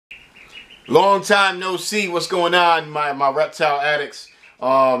Long time no see. What's going on, my reptile addicts?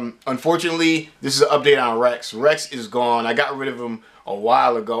 Unfortunately, this is an update on Rex. Rex is gone. I got rid of him a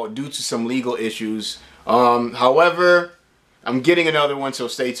while ago due to some legal issues. However, I'm getting another one, so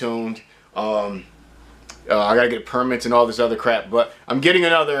stay tuned. I gotta get permits and all this other crap, but I'm getting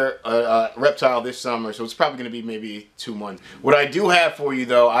another reptile this summer, so it's probably gonna be maybe 2 months. What I do have for you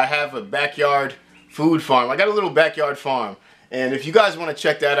though, I have a backyard food farm. I got a little backyard farm, and if you guys want to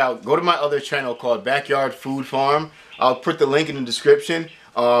check that out, go to my other channel called Backyard Food Farm. I'll put the link in the description.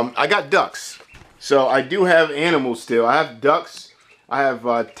 I got ducks, so I do have animals still. I have ducks, I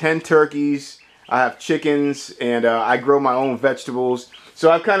have 10 turkeys, I have chickens, and I grow my own vegetables.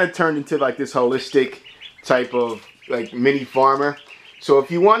 So I've kind of turned into like this holistic type of like mini farmer. So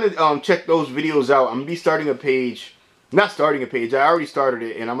if you want to check those videos out, I'm gonna be starting a page. Not starting a page, I already started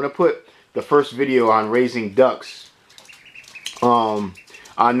it, and I'm gonna put the first video on raising ducks on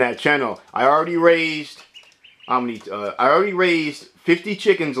that channel. I already raised how many? I already raised 50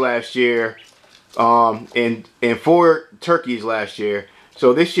 chickens last year, and 4 turkeys last year.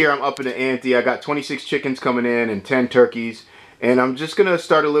 So this year I'm up in the ante. I got 26 chickens coming in and 10 turkeys, and I'm just gonna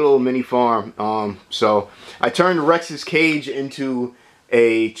start a little mini farm. So I turned Rex's cage into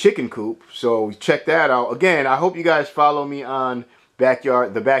a chicken coop. So check that out. Again, I hope you guys follow me on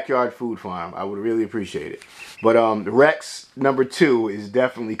the backyard food farm. I would really appreciate it. But Rex #2 is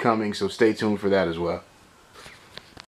definitely coming, so stay tuned for that as well.